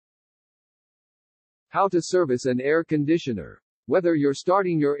How to service an air conditioner. Whether you're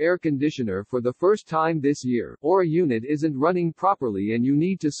starting your air conditioner for the first time this year, or a unit isn't running properly and you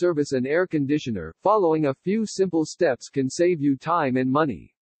need to service an air conditioner, following a few simple steps can save you time and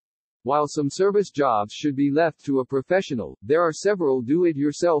money. While some service jobs should be left to a professional, there are several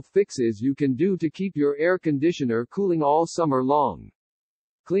do-it-yourself fixes you can do to keep your air conditioner cooling all summer long.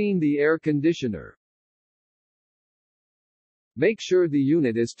 Clean the air conditioner. Make sure the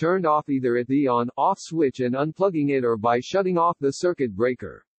unit is turned off either at the on/off switch and unplugging it or by shutting off the circuit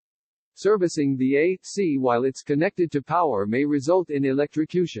breaker. Servicing the AC while it's connected to power may result in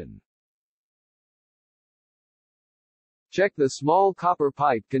electrocution. Check the small copper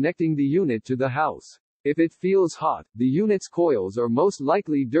pipe connecting the unit to the house. If it feels hot, the unit's coils are most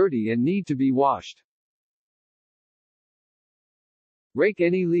likely dirty and need to be washed. Rake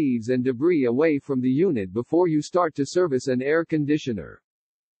any leaves and debris away from the unit before you start to service an air conditioner.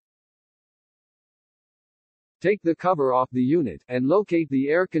 Take the cover off the unit, and locate the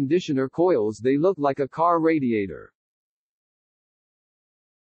air conditioner coils. They look like a car radiator.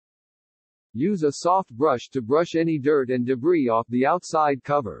 Use a soft brush to brush any dirt and debris off the outside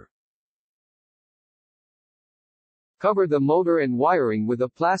cover. Cover the motor and wiring with a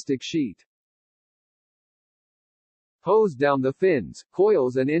plastic sheet. Hose down the fins,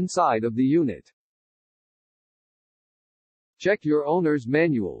 coils and inside of the unit. Check your owner's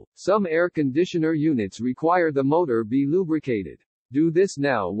manual. Some air conditioner units require the motor be lubricated. Do this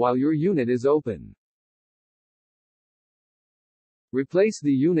now while your unit is open. Replace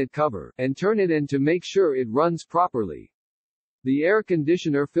the unit cover, and turn it in to make sure it runs properly. The air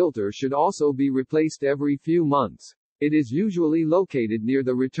conditioner filter should also be replaced every few months. It is usually located near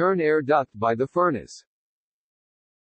the return air duct by the furnace.